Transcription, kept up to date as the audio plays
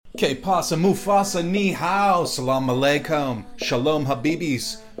Que pasa, Mufasa, ni hao, salam alaikum, shalom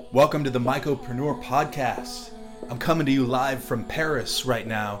habibis. Welcome to the Mycopreneur Podcast. I'm coming to you live from Paris right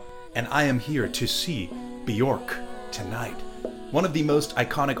now, and I am here to see Bjork tonight. One of the most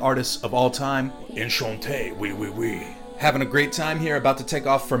iconic artists of all time. Enchanté, oui. Having a great time here, about to take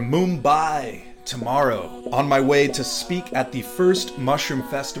off from Mumbai tomorrow. On my way to speak at the first mushroom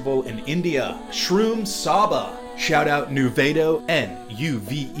festival in India, Shroom Saba. Shout out Nuvedo,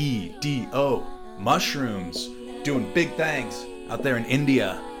 Nuvedo. Mushrooms. Doing big things out there in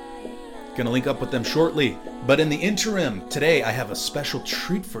India. Gonna link up with them shortly. But in the interim, today I have a special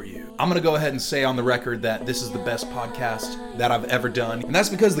treat for you. I'm gonna go ahead and say on the record that this is the best podcast that I've ever done. And that's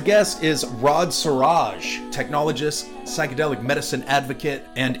because the guest is Raad Seraj, technologist, psychedelic medicine advocate,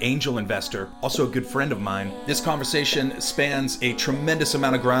 and angel investor. Also a good friend of mine. This conversation spans a tremendous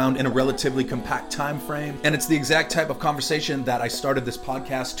amount of ground in a relatively compact time frame. And it's the exact type of conversation that I started this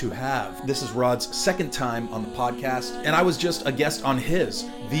podcast to have. This is Raad's second time on the podcast, and I was just a guest on his,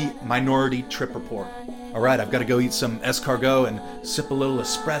 The Minority Trip Report. All right, I've got to go eat some escargot and sip a little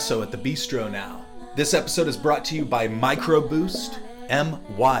espresso at the bistro now. This episode is brought to you by MycroBoost,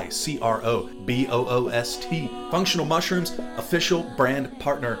 MycroBoost, Functional Mushrooms, official brand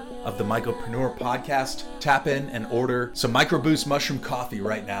partner of the Mycopreneur Podcast. Tap in and order some MycroBoost mushroom coffee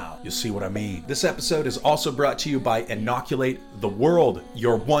right now. You'll see what I mean. This episode is also brought to you by Inoculate the World,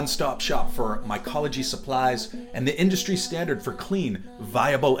 your one-stop shop for mycology supplies and the industry standard for clean,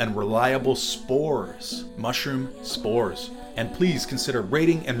 viable, and reliable spores. Mushroom spores. And please consider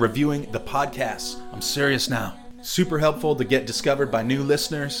rating and reviewing the podcast. I'm serious now. Super helpful to get discovered by new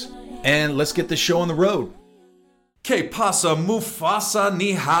listeners. And let's get this show on the road. Que pasa, Mufasa,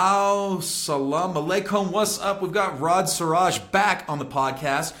 ni hao, salam alaikum, what's up? We've got Raad Seraj back on the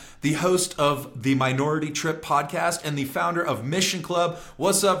podcast, the host of the Minority Trip podcast and the founder of Mission Club.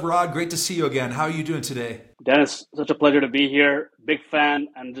 What's up, Raad? Great to see you again. How are you doing today? Dennis, such a pleasure to be here. Big fan,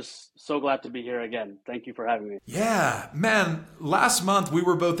 and just so glad to be here again. Thank you for having me. Yeah, man, last month we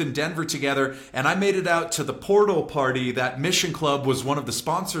were both in Denver together, and I made it out to the Portal party that Mission Club was one of the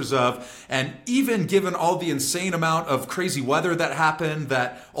sponsors of. And even given all the insane amount of crazy weather that happened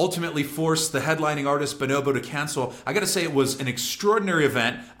that ultimately forced the headlining artist Bonobo to cancel, I gotta say it was an extraordinary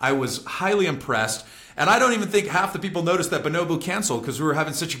event. I was highly impressed. And I don't even think half the people noticed that Bonobo canceled because we were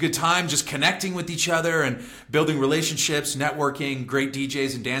having such a good time just connecting with each other and building relationships, networking, great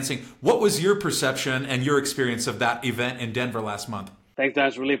DJs and dancing. What was your perception and your experience of that event in Denver last month? Thanks,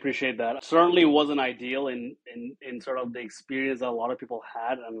 Dennis. Really appreciate that. Certainly wasn't ideal in sort of the experience that a lot of people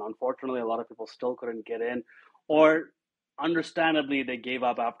had. And unfortunately, a lot of people still couldn't get in. Or understandably, they gave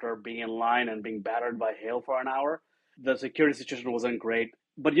up after being in line and being battered by hail for an hour. The security situation wasn't great.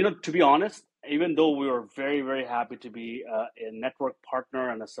 But, to be honest, even though we were very, very happy to be a network partner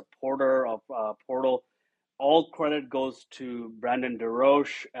and a supporter of Portal, all credit goes to Brandon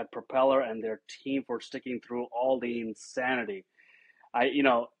DeRoche at Propeller and their team for sticking through all the insanity. I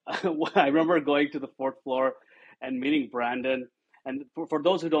remember going to the fourth floor and meeting Brandon. And for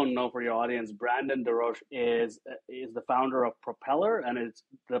those who don't know, for your audience, Brandon DeRoche is the founder of Propeller, and it's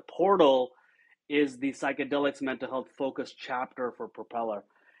the Portal is the Psychedelics mental health focused chapter for Propeller.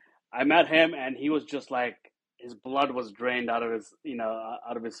 I met him, and he was just like, his blood was drained out of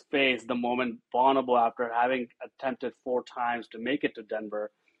his face the moment Bonobo, after having attempted 4 times to make it to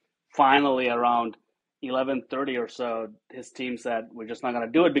Denver, finally around 11:30 or so, his team said, we're just not going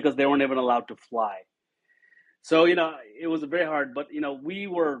to do it because they weren't even allowed to fly. So, it was very hard, but, we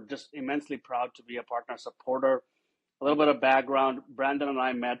were just immensely proud to be a partner supporter. A little bit of background, Brandon and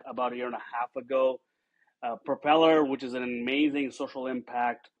I met about a year and a half ago. Propeller, which is an amazing social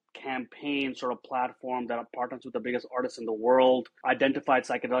impact campaign sort of platform that partners with the biggest artists in the world, identified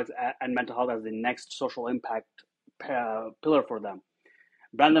psychedelics and mental health as the next social impact pillar for them.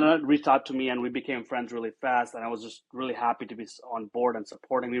 Brandon reached out to me and we became friends really fast, and I was just really happy to be on board and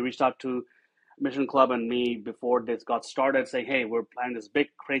supporting. We reached out to Mission Club and me before this got started, saying, hey, we're planning this big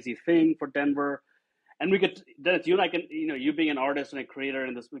crazy thing for Denver. And we could, Dennis, you and I can, you being an artist and a creator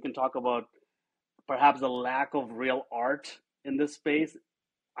in this, we can talk about perhaps the lack of real art in this space.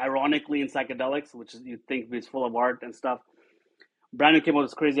 Ironically, in psychedelics, which you think is full of art and stuff, Brandon came up with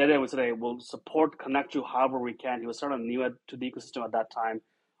this crazy idea. We said, hey, we'll connect you however we can. He was sort of new to the ecosystem at that time,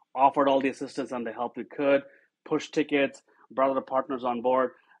 offered all the assistance and the help we could, pushed tickets, brought other partners on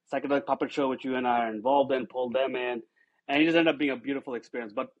board, Psychedelic Puppet Show, which you and I are involved in, pulled them in, and it just ended up being a beautiful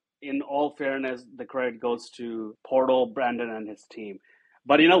experience. But in all fairness, the credit goes to Portal, Brandon, and his team.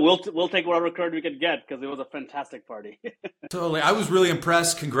 But we'll take whatever credit we could get because it was a fantastic party. Totally. I was really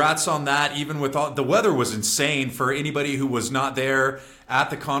impressed. Congrats on that. Even with all the weather was insane for anybody who was not there at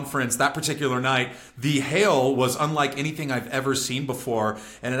the conference that particular night. The hail was unlike anything I've ever seen before.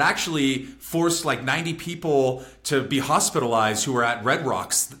 And it actually forced like 90 people to be hospitalized who were at Red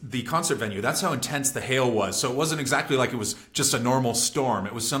Rocks, the concert venue. That's how intense the hail was. So it wasn't exactly like it was just a normal storm.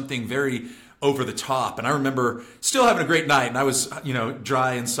 It was something very over the top. And I remember still having a great night, and I was,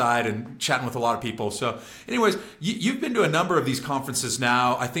 dry inside and chatting with a lot of people. So anyways, you've been to a number of these conferences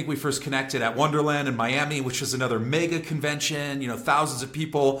now. I think we first connected at Wonderland in Miami, which is another mega convention, thousands of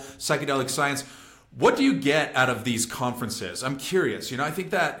people, psychedelic science. What do you get out of these conferences? I'm curious. I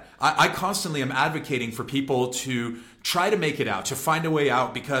think that I constantly am advocating for people to try to make it out, to find a way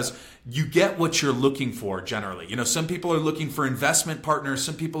out, because you get what you're looking for generally. Some people are looking for investment partners.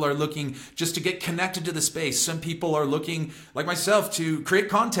 Some people are looking just to get connected to the space. Some people are looking, like myself, to create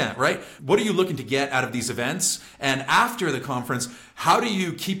content, right? What are you looking to get out of these events? And after the conference, how do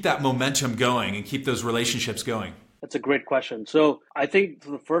you keep that momentum going and keep those relationships going? That's a great question. So I think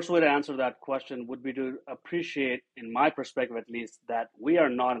the first way to answer that question would be to appreciate, in my perspective at least, that we are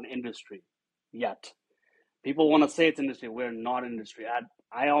not an industry yet. People want to say it's industry. We're not industry.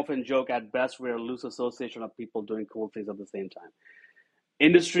 I often joke, at best, we're a loose association of people doing cool things at the same time.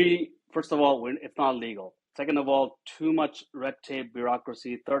 Industry, first of all, it's not legal. Second of all, too much red tape,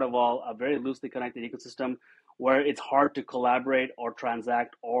 bureaucracy. Third of all, a very loosely connected ecosystem where it's hard to collaborate or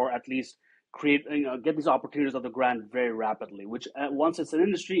transact, or at least create, get these opportunities of the ground very rapidly, which once it's an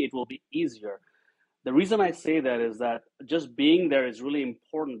industry, it will be easier. The reason I say that is that just being there is really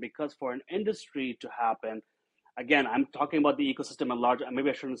important, because for an industry to happen, again, I'm talking about the ecosystem at large. Maybe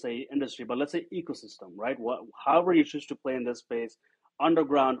I shouldn't say industry, but let's say ecosystem, right? However you choose to play in this space,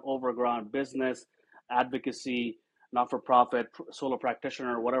 underground, overground, business, advocacy, not-for-profit, solo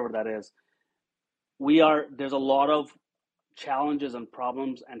practitioner, whatever that is, there's a lot of challenges and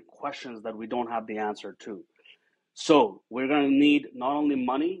problems and questions that we don't have the answer to. So we're going to need not only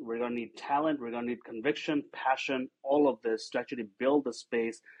money, we're going to need talent, we're going to need conviction, passion, all of this to actually build a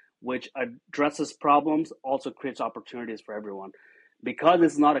space which addresses problems, also creates opportunities for everyone. Because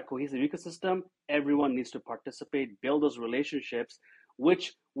it's not a cohesive ecosystem, everyone needs to participate, build those relationships,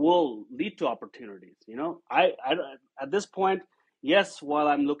 which will lead to opportunities. I at this point, yes, while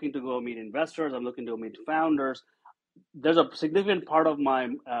I'm looking to go meet investors, I'm looking to go meet founders, there's a significant part of my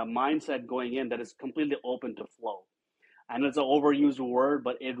mindset going in that is completely open to flow. And it's an overused word,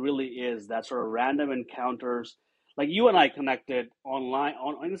 but it really is that sort of random encounters. Like you and I connected online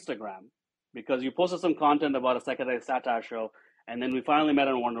on Instagram because you posted some content about a psychedelic satire show, and then we finally met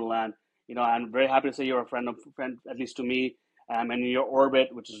in Wonderland. I'm very happy to say you're a friend, at least to me, and in your orbit,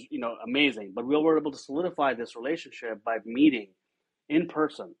 which is amazing. But we were able to solidify this relationship by meeting in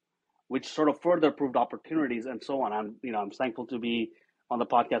person, which sort of further proved opportunities and so on. I'm thankful to be on the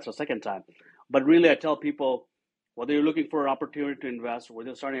podcast for a second time. But really, I tell people, whether you're looking for an opportunity to invest, whether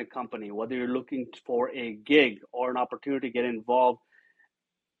you're starting a company, whether you're looking for a gig or an opportunity to get involved,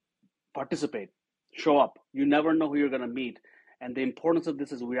 participate, show up. You never know who you're going to meet. And the importance of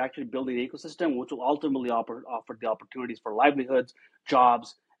this is we're actually building an ecosystem which will ultimately offer the opportunities for livelihoods,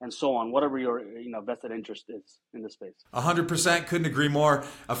 jobs, and so on, whatever your vested interest is in the space. 100%, couldn't agree more.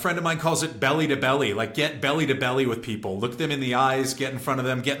 A friend of mine calls it belly to belly, like get belly to belly with people. Look them in the eyes, get in front of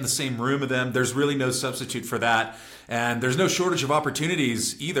them, get in the same room with them. There's really no substitute for that. And there's no shortage of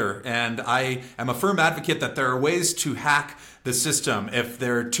opportunities either. And I am a firm advocate that there are ways to hack the system if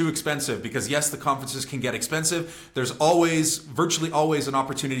they're too expensive, because yes, the conferences can get expensive. There's virtually always an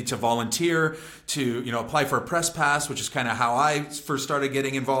opportunity to volunteer, to apply for a press pass, which is kind of how I first started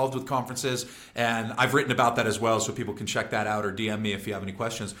getting involved with conferences. And I've written about that as well, so people can check that out or DM me if you have any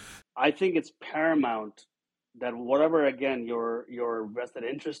questions. I think it's paramount that whatever, again, your vested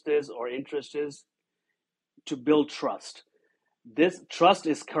interest is to build trust. This trust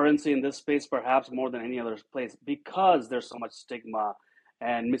is currency in this space, perhaps more than any other place, because there's so much stigma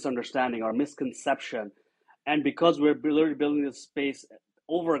and misunderstanding or misconception. And because we're literally building this space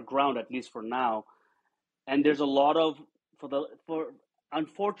over ground, at least for now, and there's a lot of,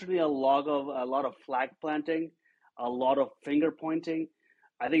 unfortunately, a lot of flag planting, a lot of finger pointing.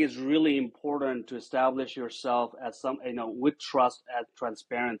 I think it's really important to establish yourself as with trust and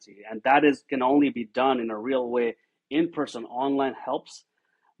transparency. And that can only be done in a real way. In person, online helps,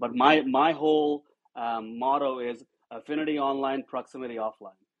 but my whole motto is affinity online, proximity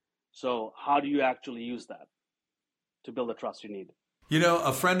offline. So how do you actually use that to build the trust you need?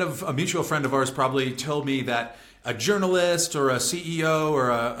 A mutual friend of ours probably told me that a journalist or a CEO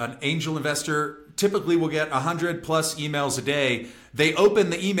or an angel investor typically will get 100 plus emails a day. they open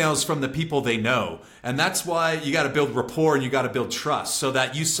the emails from the people they know. And that's why you got to build rapport and you got to build trust, so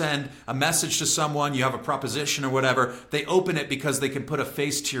that you send a message to someone, you have a proposition or whatever, they open it because they can put a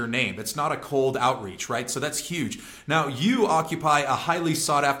face to your name. It's not a cold outreach, right? So that's huge. Now, you occupy a highly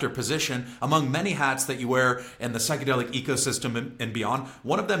sought after position among many hats that you wear in the psychedelic ecosystem and beyond.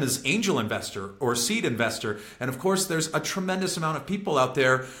 One of them is angel investor or seed investor. And of course, there's a tremendous amount of people out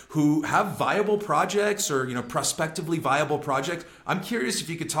there who have viable projects or, prospectively viable projects. I'm curious if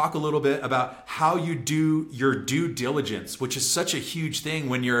you could talk a little bit about how you do your due diligence, which is such a huge thing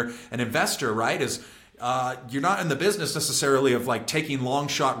when you're an investor, right? You're not in the business necessarily of like taking long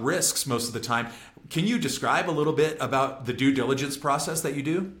shot risks most of the time. Can you describe a little bit about the due diligence process that you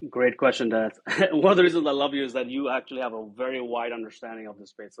do? Great question, Dennis. One of the reasons I love you is that you actually have a very wide understanding of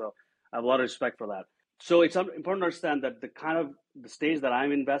this space. So I have a lot of respect for that. So it's important to understand that the stage that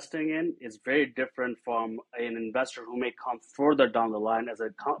I'm investing in is very different from an investor who may come further down the line as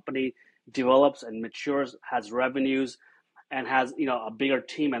a company develops and matures, has revenues, and has a bigger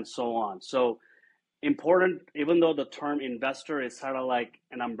team and so on. So important, even though the term investor is sort of like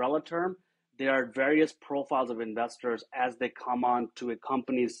an umbrella term, there are various profiles of investors as they come on to a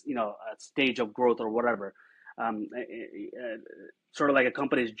company's a stage of growth or whatever, sort of like a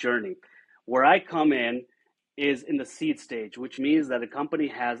company's journey. Where I come in is in the seed stage, which means that the company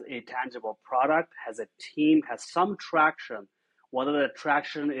has a tangible product, has a team, has some traction, whether that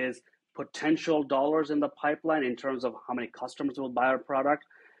traction is potential dollars in the pipeline in terms of how many customers will buy our product.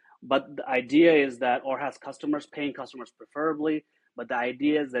 But the idea is that, or has customers, paying customers preferably, but the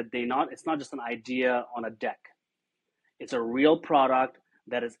idea is that it's not just an idea on a deck. It's a real product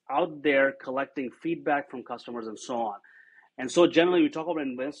that is out there collecting feedback from customers and so on. And so generally we talk about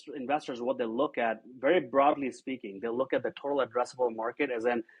investors, what they look at, very broadly speaking, they look at the total addressable market as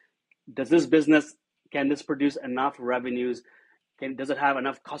in, can this produce enough revenues? Does it have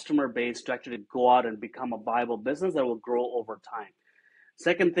enough customer base to actually go out and become a viable business that will grow over time?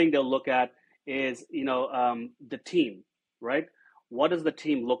 Second thing they'll look at is, the team, right? What does the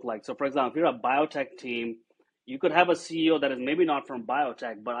team look like? So for example, if you're a biotech team, you could have a CEO that is maybe not from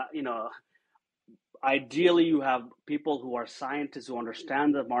biotech, but, ideally you have people who are scientists who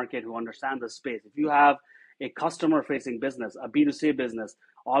understand the market, who understand the space. If you have a customer facing business, a B2C business,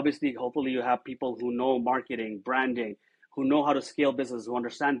 obviously, hopefully you have people who know marketing, branding, who know how to scale business, who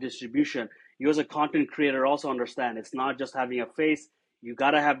understand distribution. You as a content creator also understand it's not just having a face, you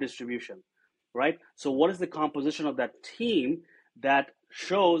got to have distribution, right? So what is the composition of that team that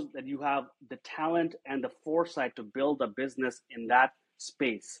shows that you have the talent and the foresight to build a business in that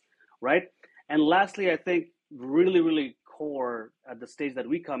space, right? And lastly, I think really, really core at the stage that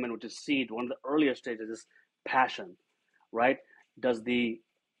we come in, which is seed, one of the earlier stages, is passion, right?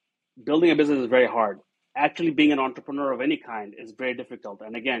 Building a business is very hard. Actually being an entrepreneur of any kind is very difficult.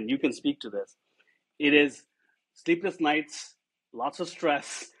 And again, you can speak to this. It is sleepless nights, lots of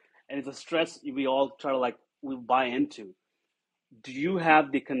stress, and it's a stress we all we buy into. Do you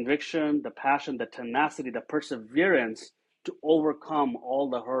have the conviction, the passion, the tenacity, the perseverance to overcome all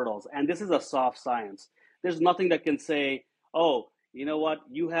the hurdles? And this is a soft science. There's nothing that can say, oh, you know what,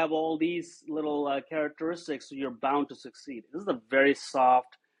 you have all these little characteristics, so you're bound to succeed. This is a very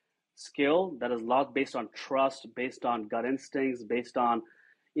soft skill that is a lot based on trust, based on gut instincts, based on,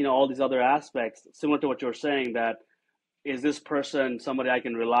 all these other aspects, similar to what you're saying, that is this person somebody I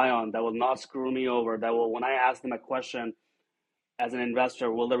can rely on that will not screw me over, that will, when I ask them a question, as an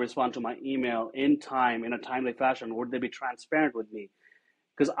investor, will they respond to my email in time, in a timely fashion? Would they be transparent with me?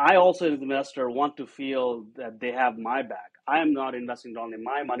 Because I also, as an investor, want to feel that they have my back. I am not investing only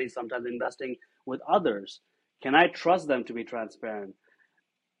my money, sometimes investing with others. Can I trust them to be transparent?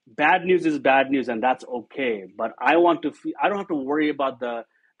 Bad news is bad news, and that's okay. But I want to I don't have to worry about the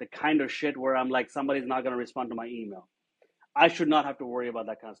kind of shit where I'm like, somebody's not going to respond to my email. I should not have to worry about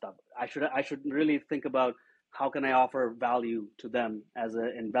that kind of stuff. I should really think about, how can I offer value to them as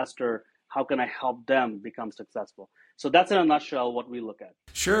an investor? How can I help them become successful? So that's in a nutshell what we look at.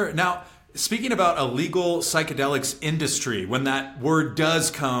 Sure. Now, speaking about a legal psychedelics industry, when that word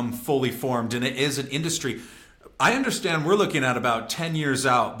does come fully formed and it is an industry, I understand we're looking at about 10 years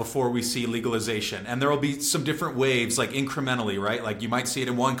out before we see legalization. And there will be some different waves, like incrementally, right? Like you might see it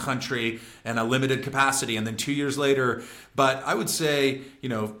in one country and a limited capacity, and then 2 years later. But I would say,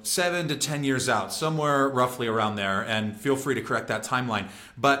 7 to 10 years out, somewhere roughly around there. And feel free to correct that timeline.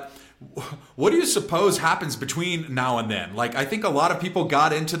 But what do you suppose happens between now and then? Like, I think a lot of people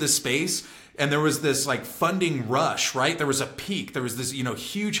got into this space and there was this like funding rush, right? There was a peak. There was this,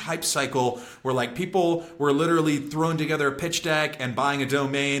 huge hype cycle where like people were literally throwing together a pitch deck and buying a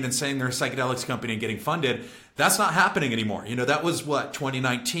domain and saying they're a psychedelics company and getting funded. That's not happening anymore. That was what,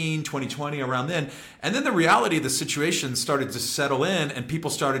 2019, 2020, around then. And then the reality of the situation started to settle in, and people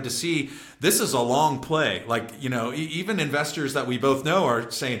started to see this is a long play. Like, even investors that we both know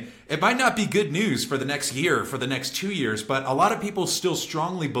are saying it might not be good news for the next year, for the next 2 years, but a lot of people still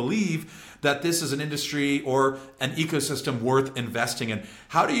strongly believe that this is an industry or an ecosystem worth investing in.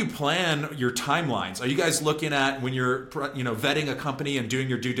 How do you plan your timelines? Are you guys looking at, when you're vetting a company and doing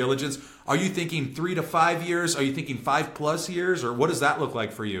your due diligence, are you thinking 3 to 5 years? Are you thinking 5+ years? Or what does that look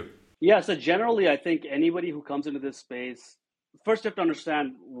like for you? Yeah, so generally, I think anybody who comes into this space, first you have to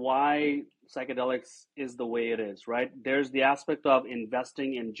understand why psychedelics is the way it is, right? There's the aspect of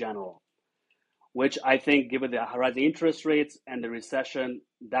investing in general, which I think, given the rising interest rates and the recession,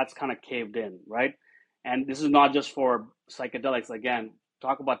 that's kind of caved in, right? And this is not just for psychedelics. Again,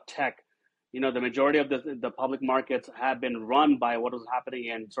 talk about tech. The majority of the public markets have been run by what was happening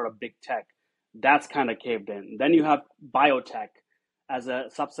in sort of big tech. That's kind of caved in. Then you have biotech as a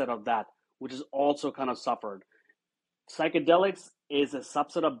subset of that, which has also kind of suffered. Psychedelics is a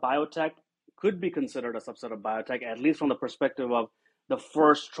subset of biotech, could be considered a subset of biotech, at least from the perspective of the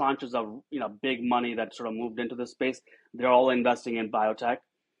first tranches of big money that sort of moved into this space. They're all investing in biotech.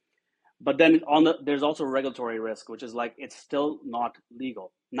 But then there's also regulatory risk, which is like it's still not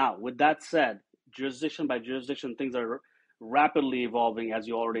legal. Now, with that said, jurisdiction by jurisdiction, things are rapidly evolving, as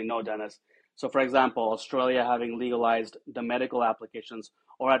you already know, Dennis. So, for example, Australia having legalized the medical applications,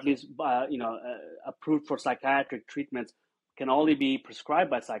 or at least approved for psychiatric treatments, can only be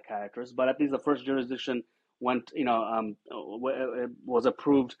prescribed by psychiatrists. But at least the first jurisdiction was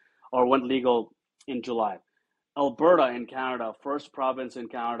approved or went legal in July. Alberta in Canada, first province in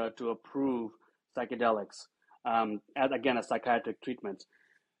Canada to approve psychedelics as psychiatric treatments.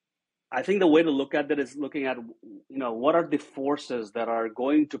 I think the way to look at that is looking at, what are the forces that are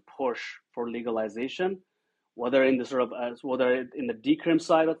going to push for legalization, whether in the whether in the decrim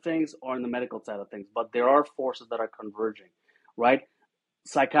side of things or in the medical side of things. But there are forces that are converging, right?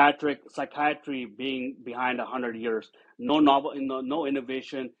 Psychiatry being behind 100 years, no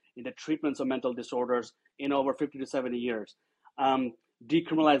innovation in the treatments of mental disorders in over 50 to 70 years.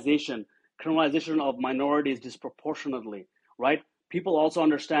 Criminalization of minorities disproportionately, right? People also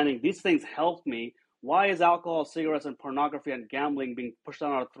understanding these things help me. Why is alcohol, cigarettes, and pornography and gambling being pushed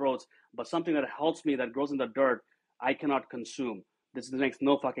down our throats, but something that helps me, that grows in the dirt, I cannot consume? This makes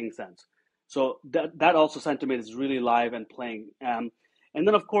no fucking sense. So that also sentiment is really live and playing. And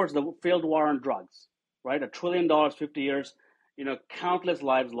then, of course, the failed war on drugs, right? $1 trillion, 50 years, countless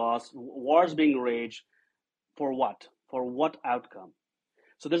lives lost, wars being waged. For what? For what outcome?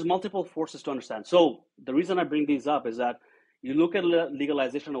 So there's multiple forces to understand. So the reason I bring these up is that you look at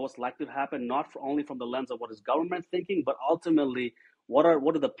legalization and what's likely to happen, not only from the lens of what is government thinking, but ultimately what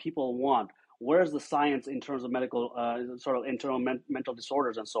do the people want? Where's the science in terms of medical, sort of internal mental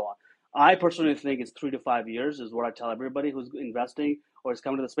disorders and so on? I personally think it's 3 to 5 years is what I tell everybody who's investing or is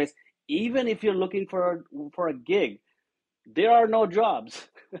coming to the space. Even if you're looking for a gig, there are no jobs.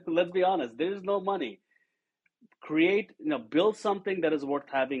 Let's be honest. There is no money. Build something that is worth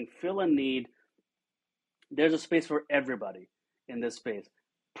having, fill a need. There's a space for everybody in this space.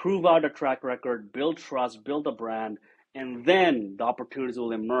 Prove out a track record, build trust, build a brand, and then the opportunities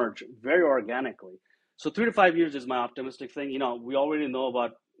will emerge very organically. So 3 to 5 years is my optimistic thing. We already know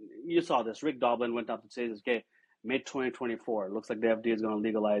about, you saw this, Rick Doblin went up to say this, okay, mid-2024, it looks like the FDA is going to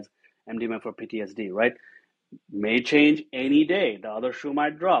legalize MDMA for PTSD, right? May change any day. The other shoe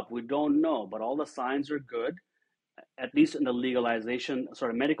might drop. We don't know, but all the signs are good, at least in the legalization,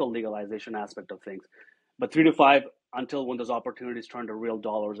 medical legalization aspect of things. But 3 to 5 until when those opportunities turn to real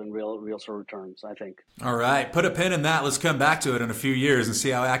dollars and real sort of returns, I think. All right. Put a pin in that. Let's come back to it in a few years and see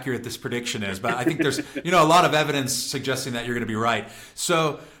how accurate this prediction is. But I think there's, a lot of evidence suggesting that you're going to be right.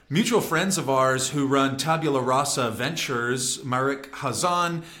 So mutual friends of ours who run Tabula Rasa Ventures, Marek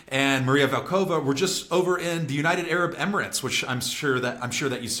Hazan and Maria Velkova, were just over in the United Arab Emirates, which I'm sure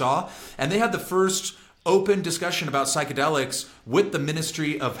that you saw. And they had the first open discussion about psychedelics with the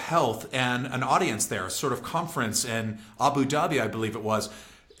Ministry of Health and an audience there, a sort of conference in Abu Dhabi, I believe it was.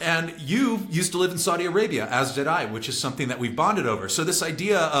 And you used to live in Saudi Arabia, as did I, which is something that we've bonded over. So this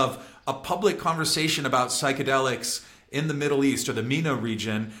idea of a public conversation about psychedelics in the Middle East or the MENA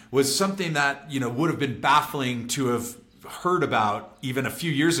region was something that, would have been baffling to have heard about even a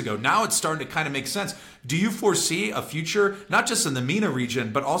few years ago. Now it's starting to kind of make sense. Do you foresee a future, not just in the MENA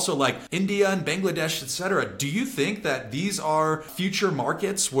region, but also like India and Bangladesh, etc.? Do you think that these are future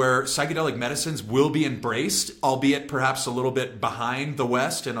markets where psychedelic medicines will be embraced, albeit perhaps a little bit behind the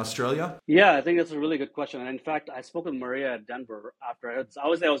West in Australia? Yeah, I think that's a really good question. And in fact, I spoke with Maria at Denver after. I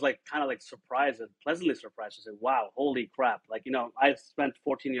was like kind of like surprised and pleasantly surprised to say, wow, holy crap. Like, I spent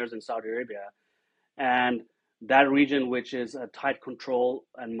 14 years in Saudi Arabia, and that region, which is a tight control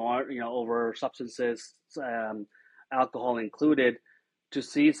and more, over substances, alcohol included, to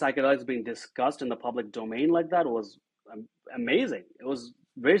see psychedelics being discussed in the public domain like that was amazing. It was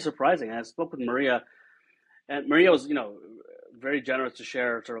very surprising. And I spoke with Maria, and Maria was, very generous to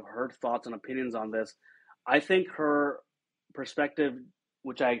share sort of her thoughts and opinions on this. I think her perspective,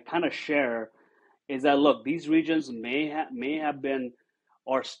 which I kind of share, is that look, these regions may have been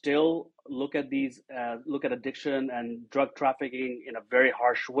or still look at addiction and drug trafficking in a very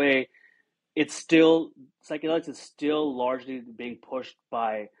harsh way. It's still Psychedelics is still largely being pushed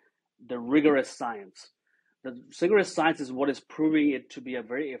by the rigorous science. The rigorous science is what is proving it to be a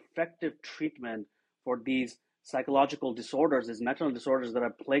very effective treatment for these psychological disorders, these mental disorders that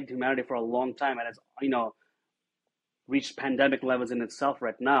have plagued humanity for a long time, and it's reached pandemic levels in itself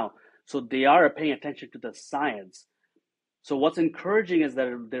right now. So they are paying attention to the science. So what's encouraging is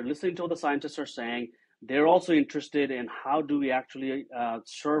that they're listening to what the scientists are saying. They're also interested in how do we actually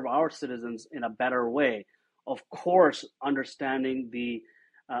serve our citizens in a better way. Of course, understanding the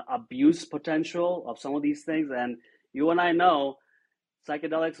abuse potential of some of these things. And you and I know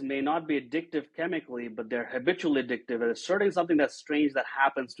psychedelics may not be addictive chemically, but they're habitually addictive. And it's certainly something that's strange that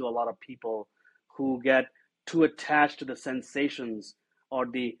happens to a lot of people who get too attached to the sensations or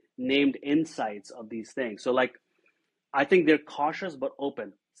the named insights of these things. So I think they're cautious but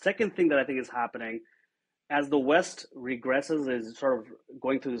open. Second thing that I think is happening as the West regresses, is sort of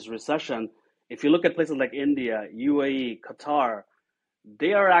going through this recession. If you look at places like India, UAE, Qatar,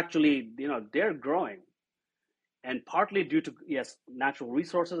 they are actually, they're growing. And partly due to, yes, natural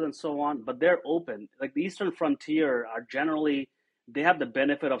resources and so on, but they're open. Like the Eastern frontier are generally, they have the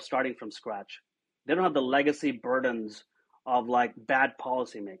benefit of starting from scratch. They don't have the legacy burdens of like bad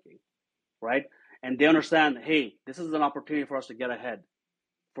policymaking, right? And they understand, hey, this is an opportunity for us to get ahead,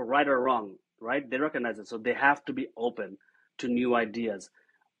 for right or wrong, right? They recognize it. So they have to be open to new ideas.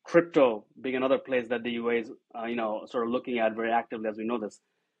 Crypto being another place that the UA is, sort of looking at very actively, as we know this.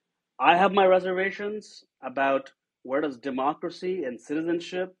 I have my reservations about where does democracy and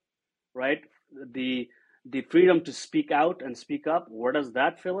citizenship, right? The freedom to speak out and speak up, where does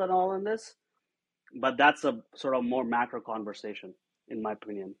that fill in all in this? But that's a sort of more macro conversation, in my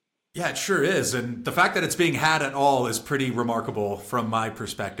opinion. Yeah, it sure is. And the fact that it's being had at all is pretty remarkable from my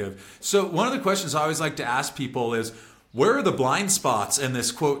perspective. So one of the questions I always like to ask people is, where are the blind spots in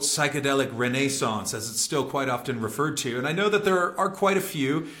this, quote, psychedelic renaissance, as it's still quite often referred to? And I know that there are quite a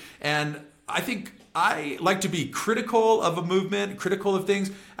few. And I think I like to be critical of a movement, critical of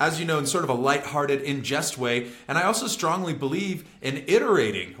things, as you know, in sort of a lighthearted, in jest way. And I also strongly believe in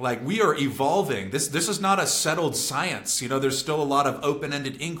iterating, like we are evolving. This is not a settled science. There's still a lot of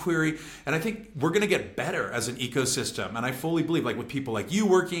open-ended inquiry. And I think we're going to get better as an ecosystem. And I fully believe, like with people like you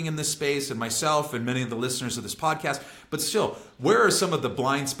working in this space and myself and many of the listeners of this podcast. But still, where are some of the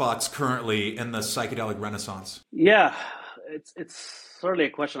blind spots currently in the psychedelic renaissance? Yeah, it's certainly a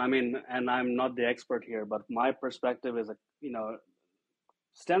question. I mean, and I'm not the expert here, but my perspective is,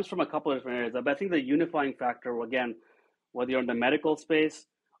 stems from a couple of different areas. But I think the unifying factor, again, whether you're in the medical space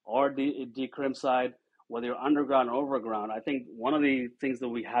or the decrim side, whether you're underground or overground, I think one of the things that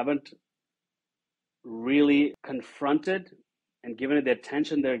we haven't really confronted and given it the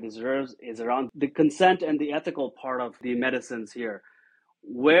attention that it deserves is around the consent and the ethical part of the medicines here.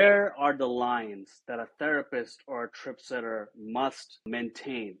 Where are the lines that a therapist or a trip sitter must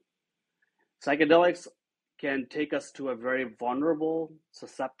maintain? Psychedelics can take us to a very vulnerable,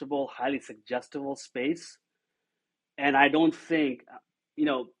 susceptible, highly suggestible space. And I don't think,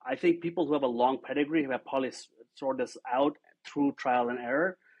 I think people who have a long pedigree have probably sorted this out through trial and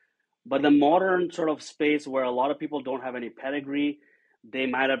error. But the modern sort of space where a lot of people don't have any pedigree, they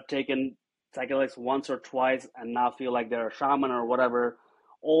might have taken psychedelics once or twice and now feel like they're a shaman or whatever,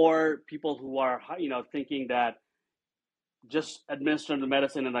 or people who are, thinking that just administer the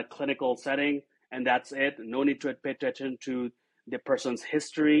medicine in a clinical setting and that's it. No need to pay attention to the person's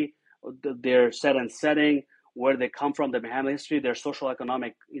history, their set and setting, where they come from, their family history, their social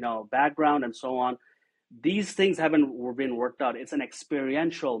economic, background, and so on. These things haven't been worked out. It's an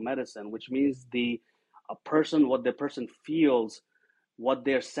experiential medicine, which means what the person feels what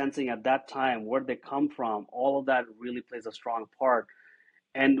they're sensing at that time, where they come from, all of that really plays a strong part.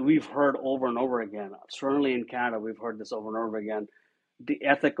 And we've heard over and over again, certainly in Canada, we've heard this over and over again, the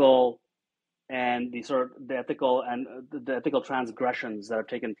ethical and the ethical transgressions that have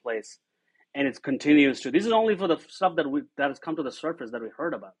taken place, and it continues to. This is only for the stuff that has come to the surface that we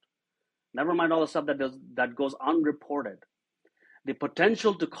heard about. Never mind all the stuff that goes unreported. The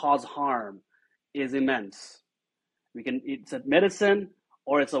potential to cause harm is immense. It's a medicine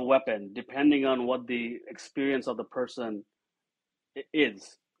or it's a weapon, depending on what the experience of the person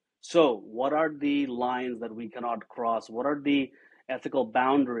is. So, what are the lines that we cannot cross? What are the ethical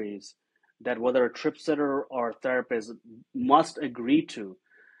boundaries that whether a trip sitter or a therapist must agree to?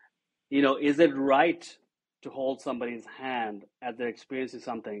 Is it right to hold somebody's hand as they're experiencing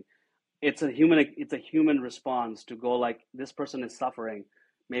something? It's a human response to go like, this person is suffering.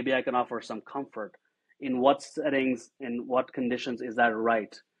 Maybe I can offer some comfort. In what settings, in what conditions is that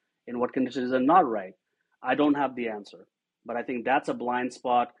right? In what conditions is it not right? I don't have the answer. But I think that's a blind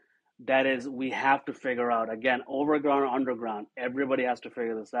spot that is we have to figure out. Again, overground or underground, everybody has to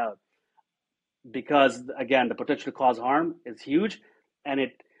figure this out. Because again, the potential to cause harm is huge. And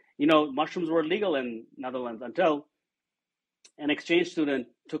mushrooms were legal in Netherlands until an exchange student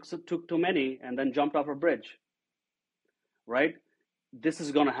took too many and then jumped off a bridge. Right? This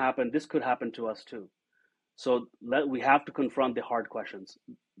is going to happen. This could happen to us too. So we have to confront the hard questions.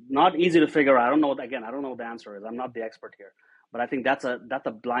 Not easy to figure out. I don't know what the answer is. I'm not the expert here. But I think that's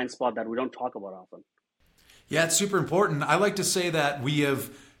a blind spot that we don't talk about often. Yeah, it's super important. I like to say that we've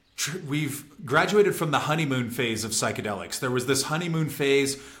graduated from the honeymoon phase of psychedelics. There was this honeymoon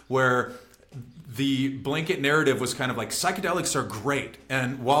phase where the blanket narrative was kind of like psychedelics are great.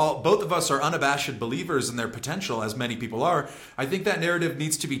 And while both of us are unabashed believers in their potential, as many people are, I think that narrative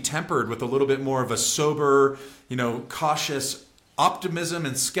needs to be tempered with a little bit more of a sober, cautious optimism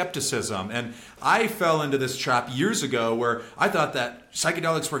and skepticism. And I fell into this trap years ago where I thought that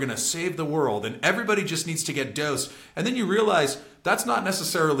psychedelics were going to save the world and everybody just needs to get dosed. And then you realize that's not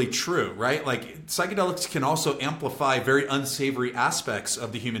necessarily true, right? Like psychedelics can also amplify very unsavory aspects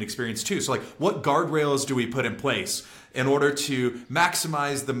of the human experience too. So like what guardrails do we put in place in order to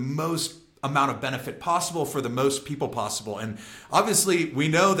maximize the most amount of benefit possible for the most people possible? And obviously we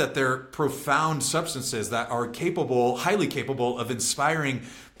know that they're profound substances that are highly capable of inspiring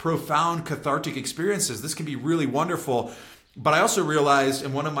profound cathartic experiences. This can be really wonderful. But I also realized,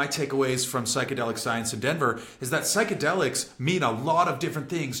 and one of my takeaways from psychedelic science in Denver is that psychedelics mean a lot of different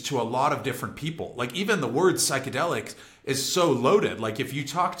things to a lot of different people. Like even the word psychedelic is so loaded. Like if you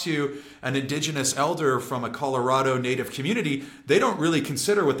talk to an indigenous elder from a Colorado native community, they don't really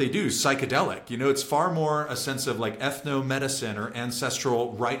consider what they do psychedelic. It's far more a sense of like ethno-medicine or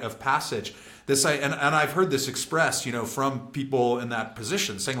ancestral rite of passage. And I've heard this expressed, from people in that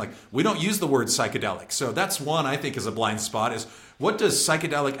position saying like, we don't use the word psychedelic. So that's one I think is a blind spot is what does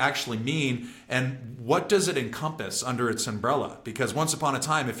psychedelic actually mean and what does it encompass under its umbrella? Because once upon a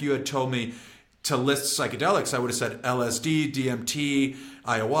time, if you had told me to list psychedelics, I would have said LSD, DMT,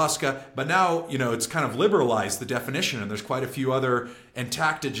 ayahuasca. But now, it's kind of liberalized the definition and there's quite a few other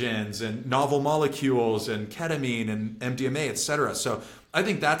entactogens and novel molecules and ketamine and MDMA, et cetera. So I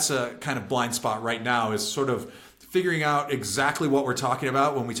think that's a kind of blind spot right now is sort of figuring out exactly what we're talking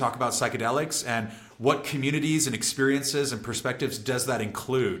about when we talk about psychedelics and what communities and experiences and perspectives does that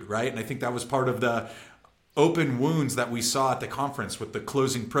include, right? And I think that was part of the open wounds that we saw at the conference with the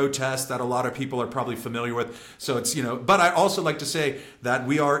closing protest that a lot of people are probably familiar with. So it's, but I also like to say that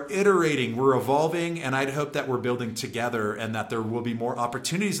we are iterating, we're evolving, and I'd hope that we're building together and that there will be more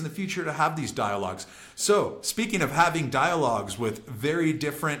opportunities in the future to have these dialogues. So speaking of having dialogues with very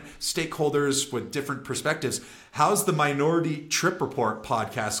different stakeholders with different perspectives, how's the Minority Trip Report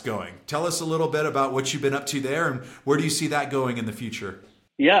podcast going? Tell us a little bit about what you've been up to there and where do you see that going in the future?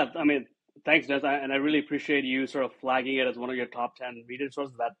 Yeah, thanks, Des, and I really appreciate you sort of flagging it as one of your top 10 media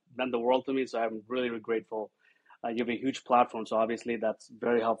sources. That meant the world to me, so I'm really, really grateful. You have a huge platform, so obviously that's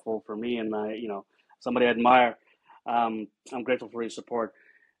very helpful for me, and somebody I admire. I'm grateful for your support.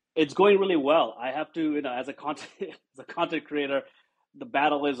 It's going really well. I have to, as a content creator, the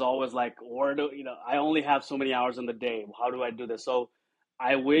battle is always like, I only have so many hours in the day. How do I do this? So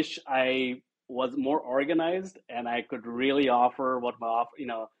I wish I was more organized and I could really offer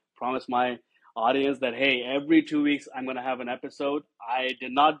promise my audience that, hey, every 2 weeks I'm going to have an episode. I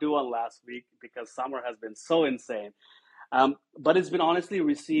did not do one last week because summer has been so insane. But it's been honestly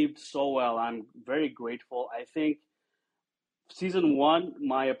received so well. I'm very grateful. I think season 1,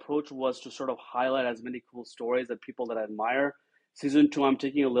 my approach was to sort of highlight as many cool stories that people that I admire. Season 2, I'm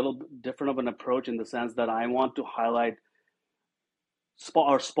taking a little bit different of an approach in the sense that I want to highlight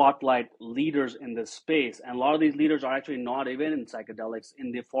spotlight leaders in this space. And a lot of these leaders are actually not even in psychedelics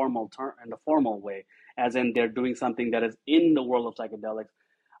in the formal way, as in they're doing something that is in the world of psychedelics.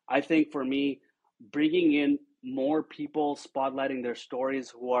 I think for me, bringing in more people, spotlighting their stories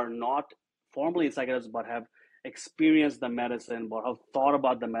who are not formally in psychedelics but have experienced the medicine, but have thought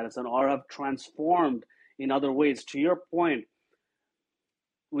about the medicine, or have transformed in other ways. To your point,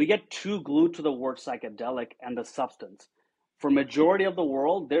 we get too glued to the word psychedelic and the substance. For majority of the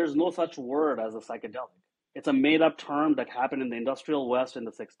world, there's no such word as a psychedelic. It's a made-up term that happened in the industrial West in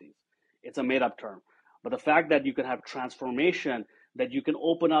the 60s. It's a made-up term. But the fact that you can have transformation, that you can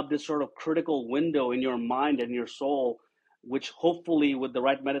open up this sort of critical window in your mind and your soul, which hopefully with the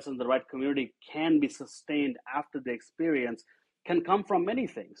right medicine, the right community can be sustained after the experience, can come from many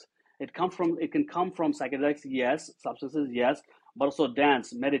things. It can come from psychedelics, yes, substances, yes, but also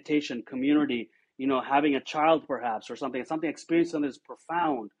dance, meditation, community, having a child perhaps, or something experiencing that is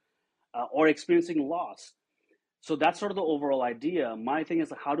profound, or experiencing loss. So that's sort of the overall idea. My thing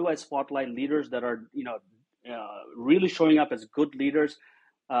is, how do I spotlight leaders that are, really showing up as good leaders,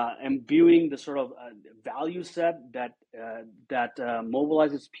 imbuing the sort of value set that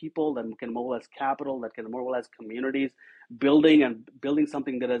mobilizes people, that can mobilize capital, that can mobilize communities, building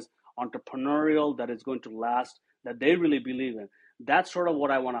something that is entrepreneurial, that is going to last, that they really believe in. That's sort of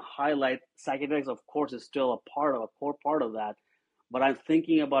what I want to highlight. Psychedelics, of course, is still a core part of that, but I'm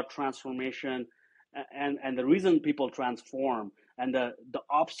thinking about transformation and the reason people transform and the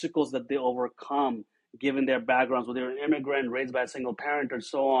obstacles that they overcome given their backgrounds, whether they're an immigrant, raised by a single parent, or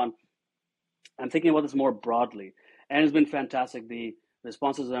so on. I'm thinking about this more broadly, and it's been fantastic. The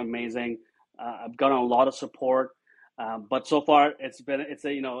responses are amazing. I've gotten a lot of support, but so far it's a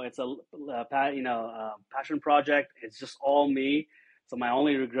passion project. It's just all me. So my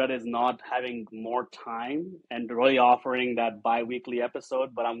only regret is not having more time and really offering that bi-weekly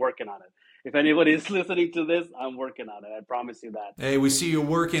episode, but I'm working on it. If anybody is listening to this, I'm working on it. I promise you that. Hey, we see you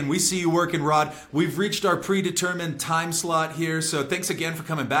working. We see you working, Raad. We've reached our predetermined time slot here. So thanks again for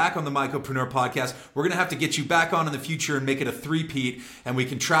coming back on the Mycopreneur podcast. We're going to have to get you back on in the future and make it a three-peat, and we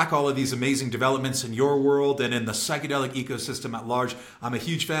can track all of these amazing developments in your world and in the psychedelic ecosystem at large. I'm a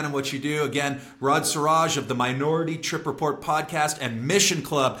huge fan of what you do. Again, Raad Seraj of the Minority Trip Report podcast and Mission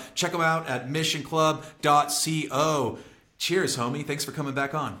Club. Check them out at missionclub.co. Cheers, homie. Thanks for coming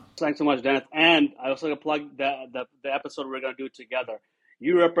back on. Thanks so much, Dennis. And I also going to plug the episode we're going to do together.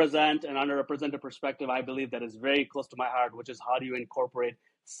 You represent an underrepresented perspective, I believe, that is very close to my heart, which is how do you incorporate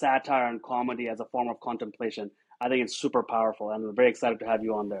satire and comedy as a form of contemplation. I think it's super powerful, and I'm very excited to have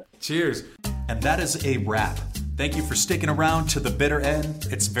you on there. Cheers. And that is a wrap. Thank you for sticking around to the bitter end.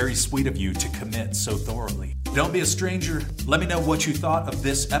 It's very sweet of you to commit so thoroughly. Don't be a stranger. Let me know what you thought of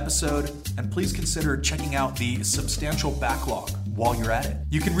this episode, and please consider checking out the substantial backlog while you're at it.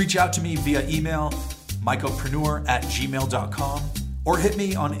 You can reach out to me via email, mycopreneur@gmail.com, or hit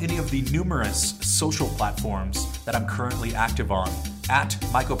me on any of the numerous social platforms that I'm currently active on.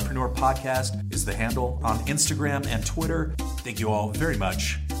 @Mycopreneur Podcast is the handle on Instagram and Twitter. Thank you all very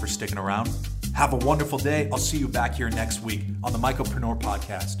much for sticking around. Have a wonderful day. I'll see you back here next week on the Mycopreneur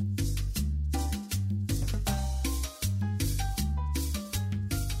Podcast.